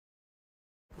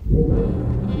Move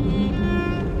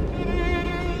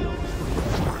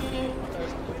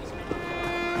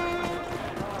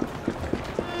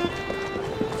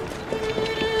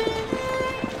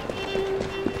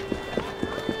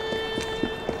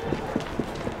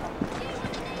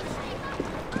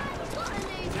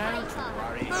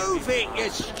it, you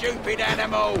stupid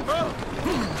animal!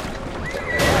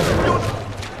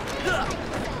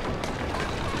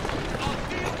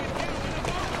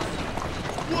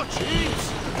 Watch it!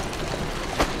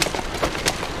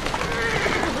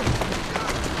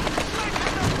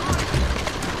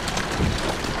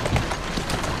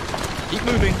 Keep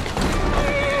moving.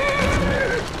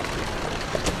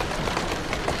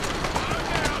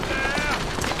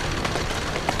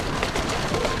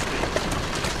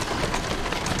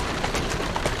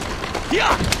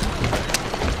 Yeah!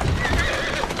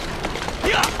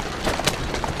 Yeah!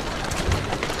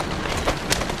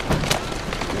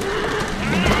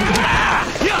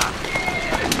 Yeah!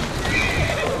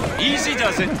 Easy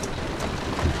does it.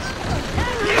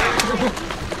 Yeah!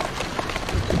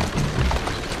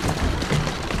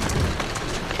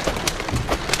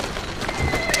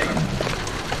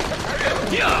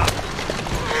 Yeah!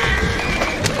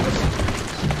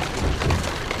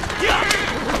 Yeah!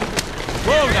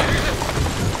 Well done.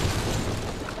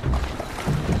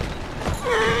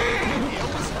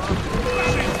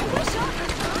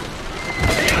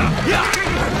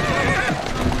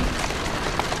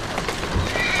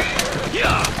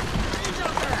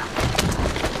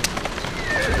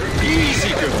 Easy,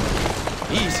 girl.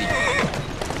 Easy.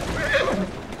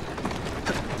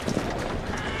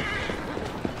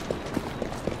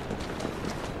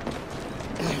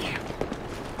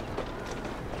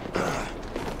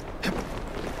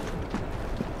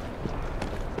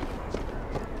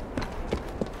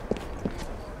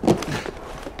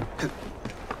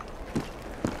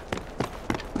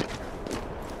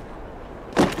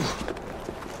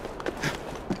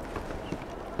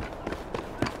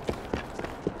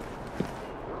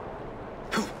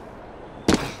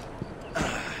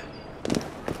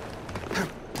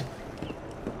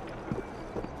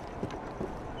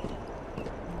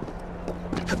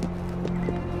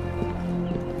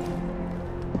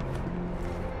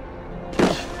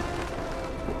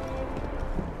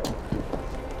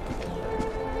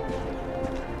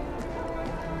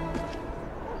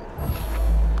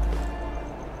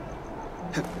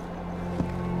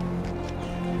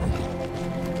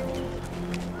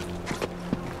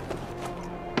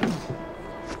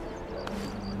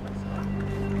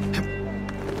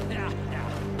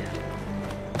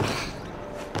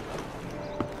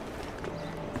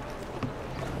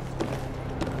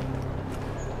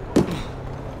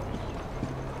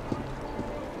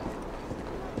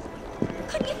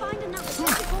 Couldn't you find another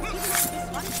one before giving us this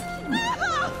one?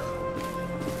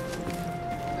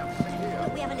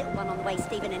 Look, we have a little one on the way,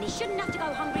 Stephen, and he shouldn't have to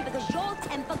go hungry because your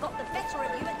temper got the better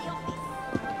of you at the office.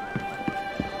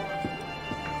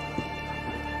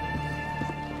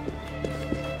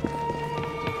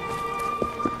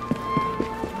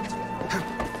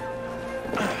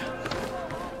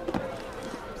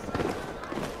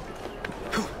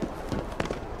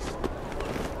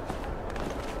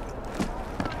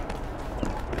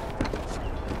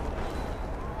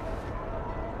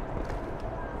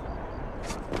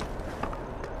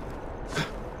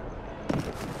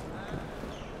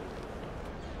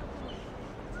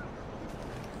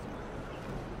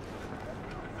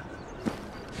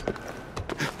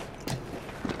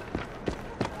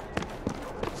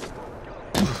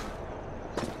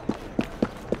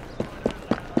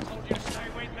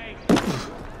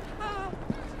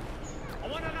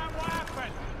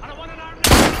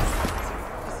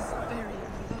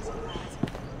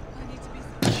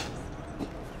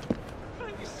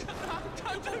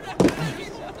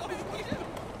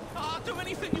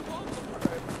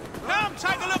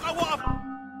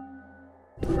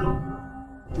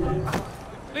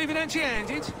 Leaving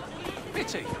empty-handed?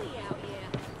 Pity.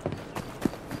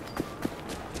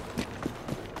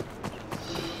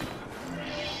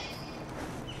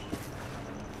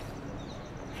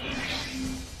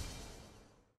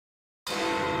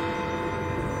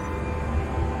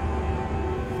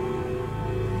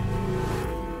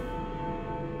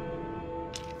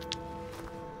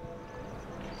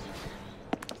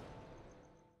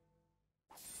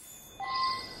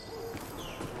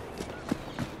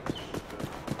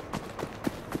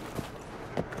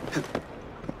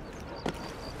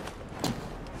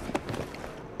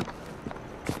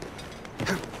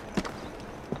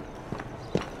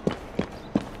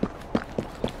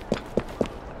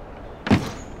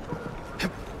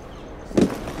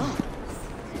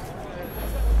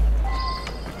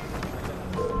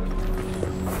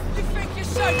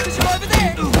 over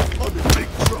there! I'm in big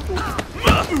trouble.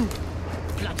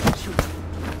 Bloody children.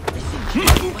 They seem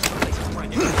to be much places right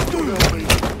now. Don't help me.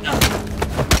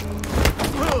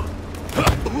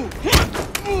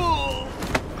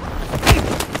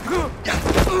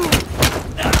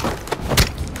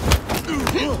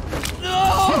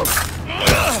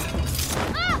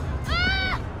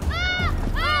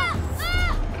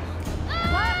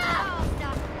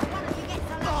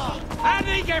 How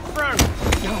did he get through?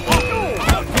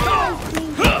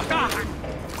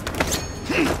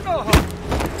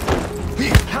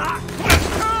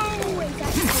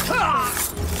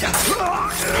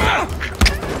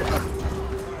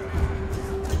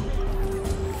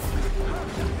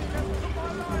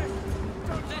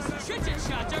 Less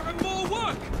chitter-chatter and more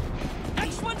work!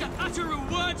 Next one to utter a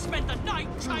word spent the night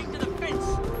chained to the fence!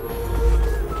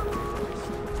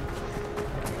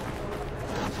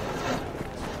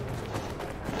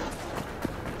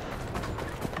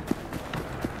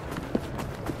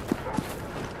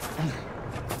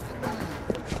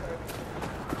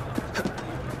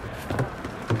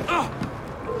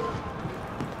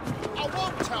 I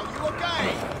won't tell you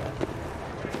again.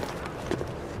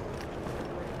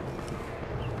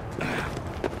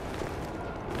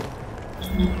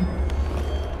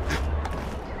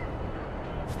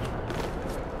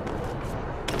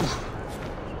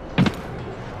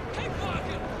 Keep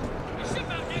working! We ship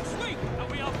out next week, and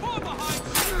we are far behind!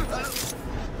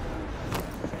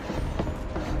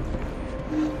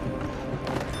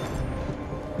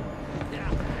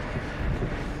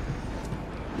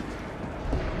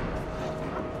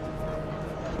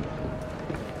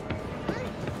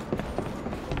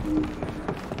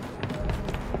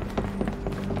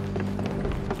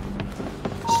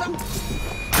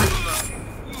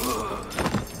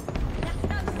 That's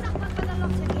no supper for the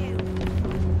lot of you.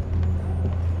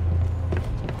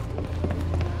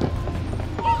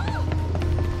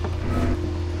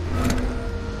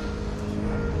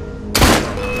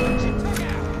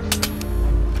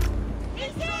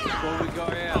 He's here! What we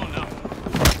got here? Oh, no.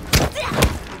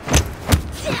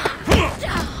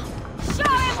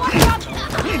 Show him what you're worm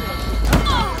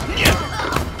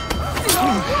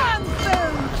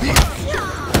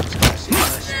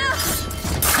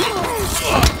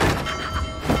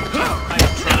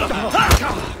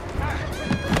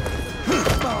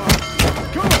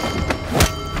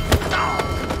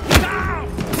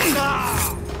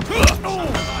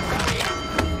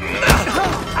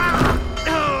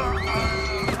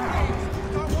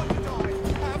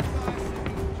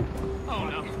Oh,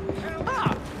 no.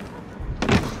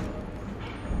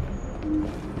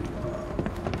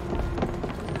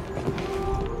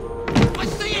 I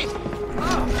see it.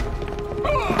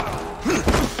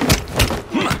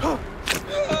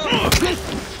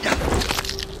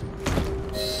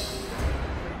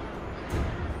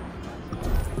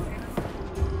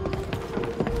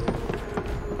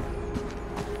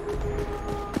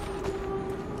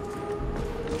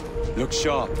 Look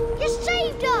sharp. You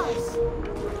saved us!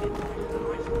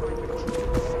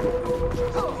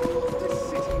 This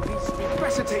city needs to be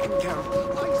better taken care of.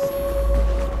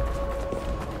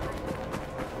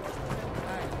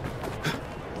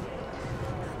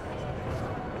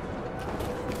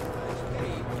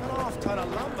 Half ton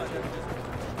of lumber.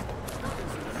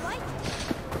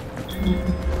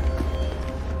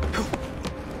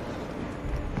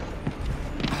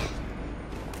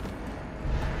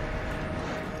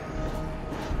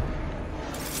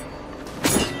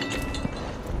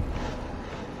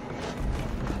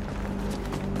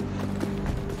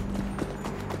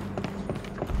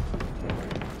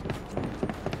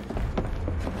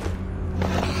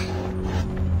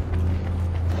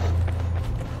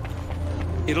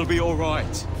 It'll be all right.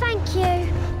 Thank you.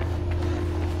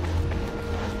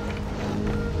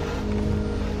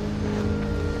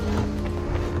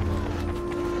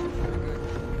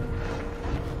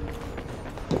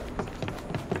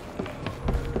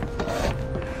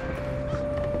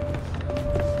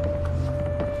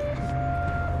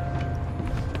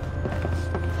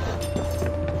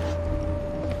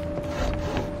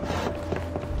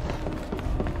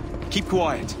 Keep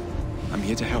quiet. I'm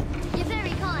here to help. You're very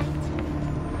kind.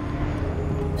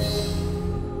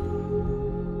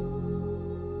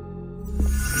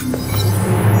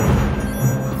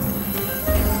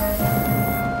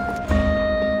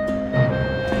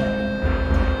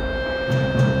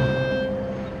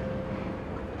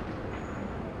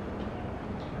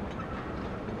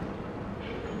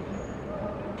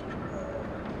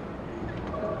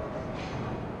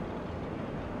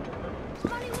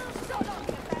 Money will stop on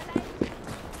you, ballet.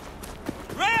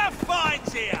 Rare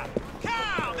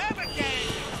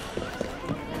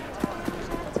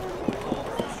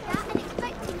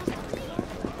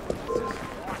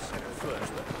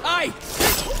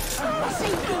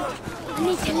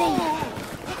need to leave.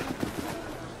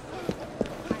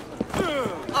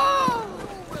 Oh!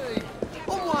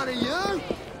 I'm one of you!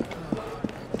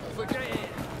 Forget it.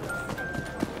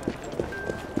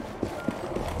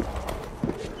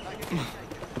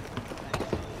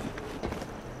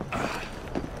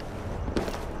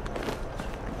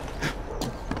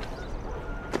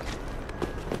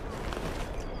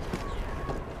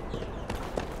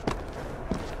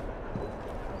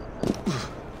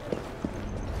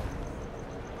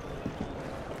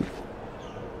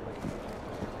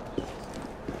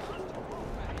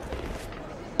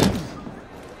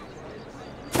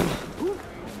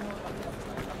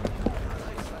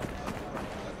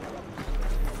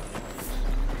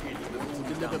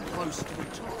 Delivered close to the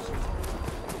top.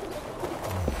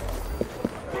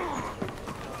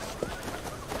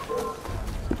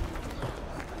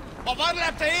 I've had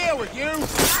left to here with you.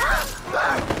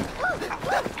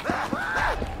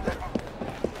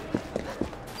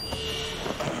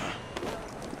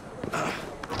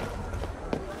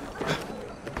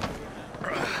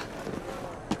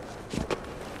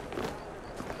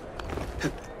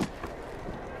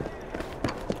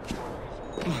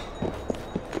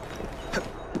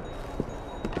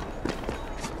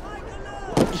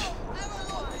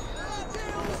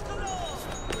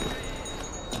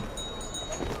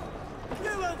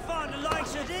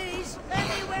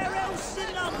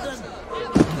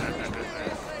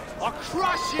 I'll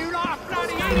crush you like a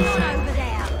bloody idiot! Over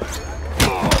there.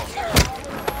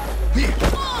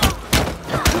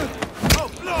 Oh,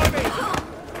 blimey! Oh,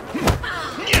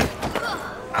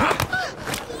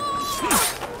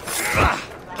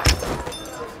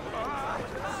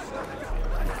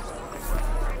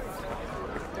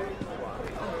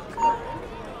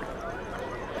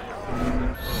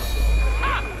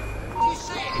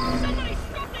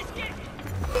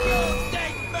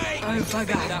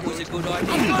 bugger. That was a good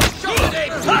idea.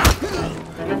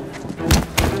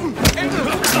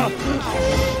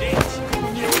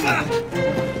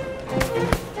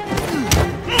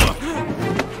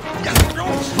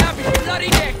 Snap his bloody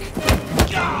neck!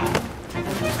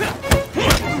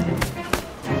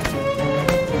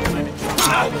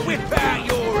 I'll whip out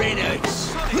your innards!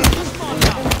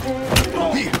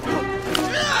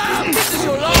 This is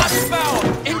your last bout!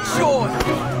 Enjoy!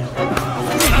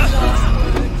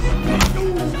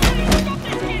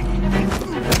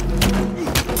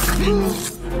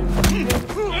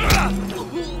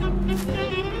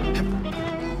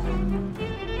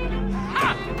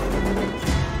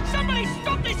 Somebody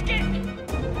stop this kid!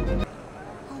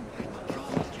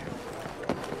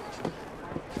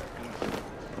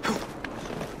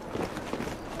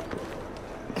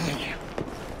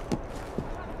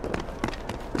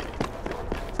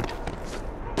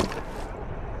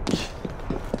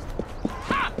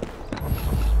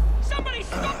 Somebody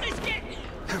stop this kid!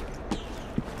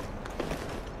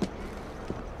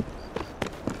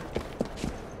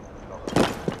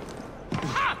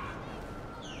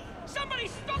 Somebody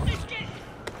stop this kid!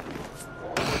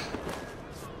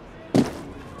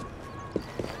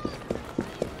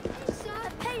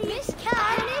 Miss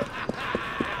Carney?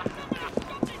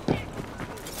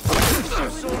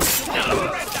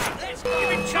 Give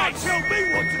him chase! Tell me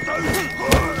what to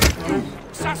do!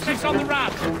 Suspects on the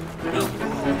run!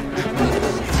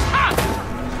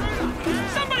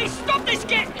 Somebody stop this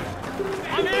kid!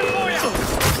 I'm here for you!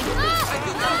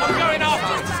 I'm going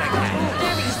after him!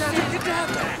 He's nothing to grab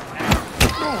that!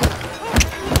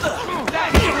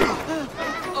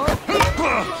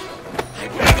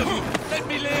 Let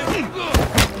me live!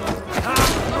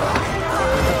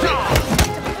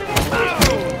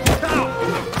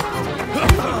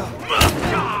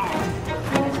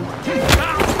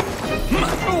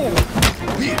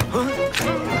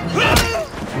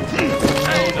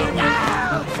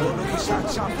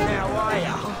 Shut up now, are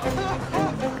ya?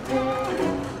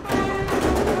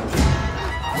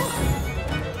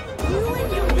 You and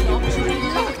your lot should be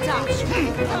locked up.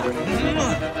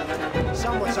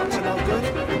 Someone's up to no good.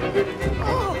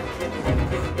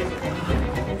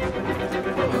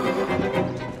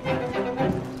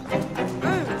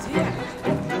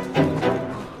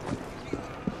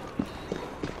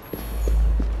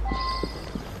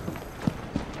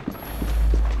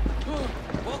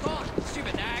 Walk on,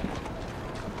 stupid nag!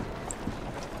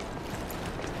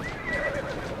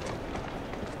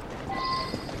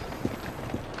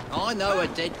 I know a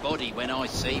dead body when I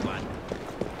see one.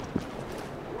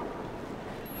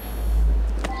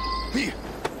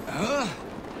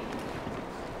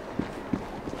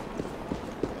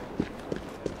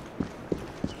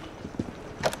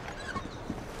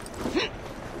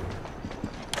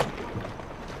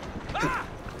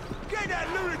 Get that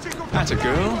lunatic off That's a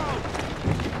girl.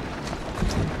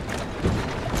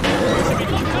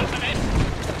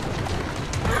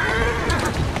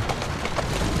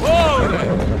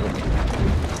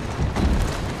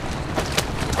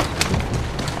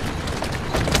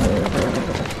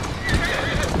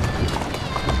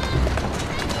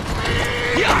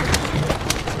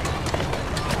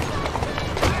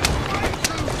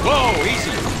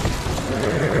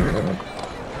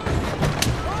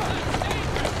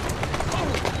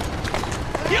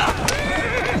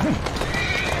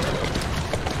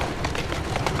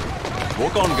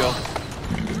 Walk on, girl.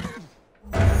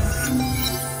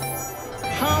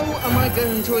 How am I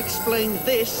going to explain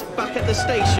this back at the station?